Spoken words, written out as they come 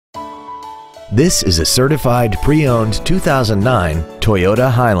This is a certified pre-owned 2009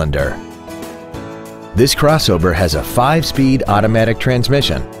 Toyota Highlander. This crossover has a 5-speed automatic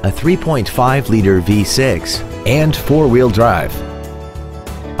transmission, a 3.5-liter V6, and 4-wheel drive.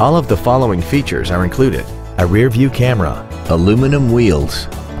 All of the following features are included: a rear-view camera, aluminum wheels,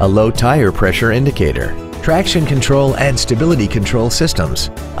 a low tire pressure indicator, traction control and stability control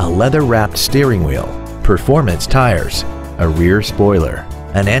systems, a leather-wrapped steering wheel, performance tires, a rear spoiler,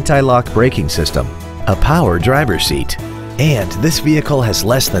 an anti-lock braking system, a power driver's seat, and this vehicle has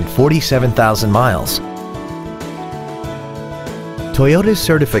less than 47,000 miles. Toyota's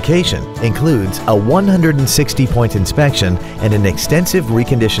certification includes a 160-point inspection and an extensive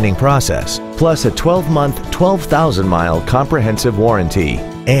reconditioning process, plus a 12-month, 12,000-mile comprehensive warranty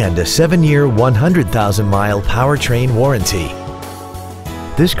and a 7-year, 100,000-mile powertrain warranty.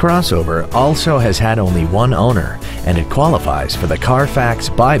 This crossover also has had only one owner, and it qualifies for the Carfax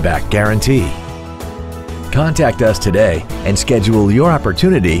buyback guarantee. Contact us today and schedule your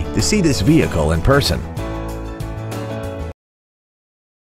opportunity to see this vehicle in person.